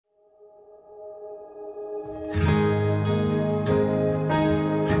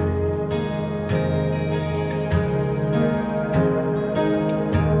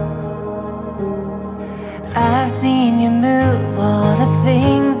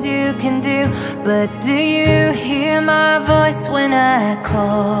but do you hear my voice when I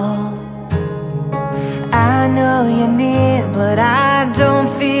call? I know you're near, but I don't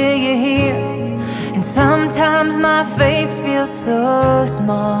feel you here. And sometimes my faith feels so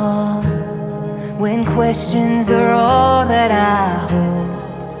small when questions are all that I hold.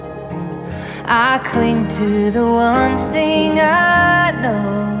 I cling to the one thing I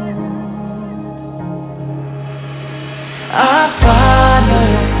know. Our Father,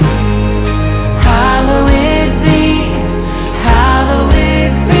 hallowed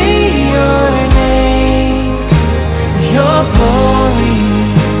be your name. Your glory,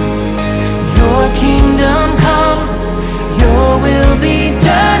 your kingdom come, your will be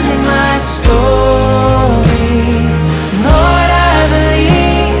done in my story. Lord, I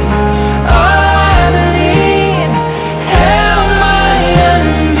believe, oh, I believe. Help my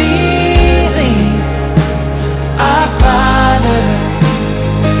unbelief. Our Father,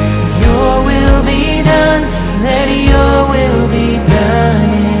 your will be done. Let your will be done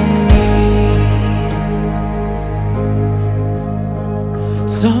in me.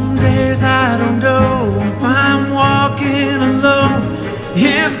 Some days I don't know if I'm walking alone,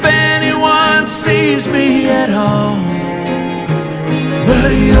 if anyone sees me at all.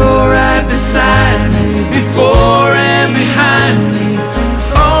 But you're right beside me, before and behind me.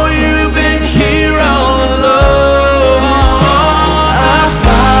 Oh, you've been here all along. Our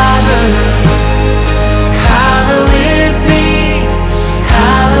Father, hallowed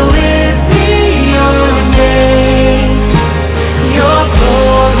be your name. Your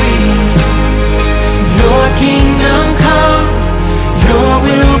glory, your kingdom come, your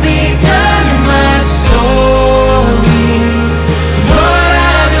will be done in my story. Lord,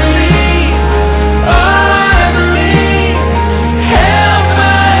 I believe, oh, I believe. Help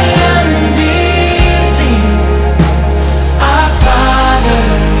my unbelief. Our Father,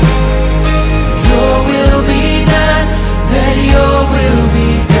 your will be done. Let your will be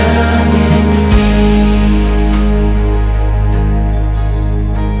done in me.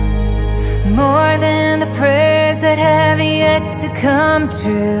 More than the prayers that have yet to come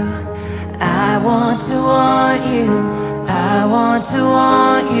true, I want to want you, I want to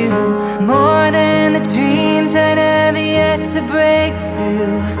want you. More than the dreams that have yet to break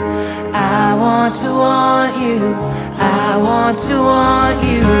through, I want to want you, I want to want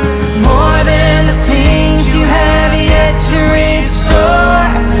you.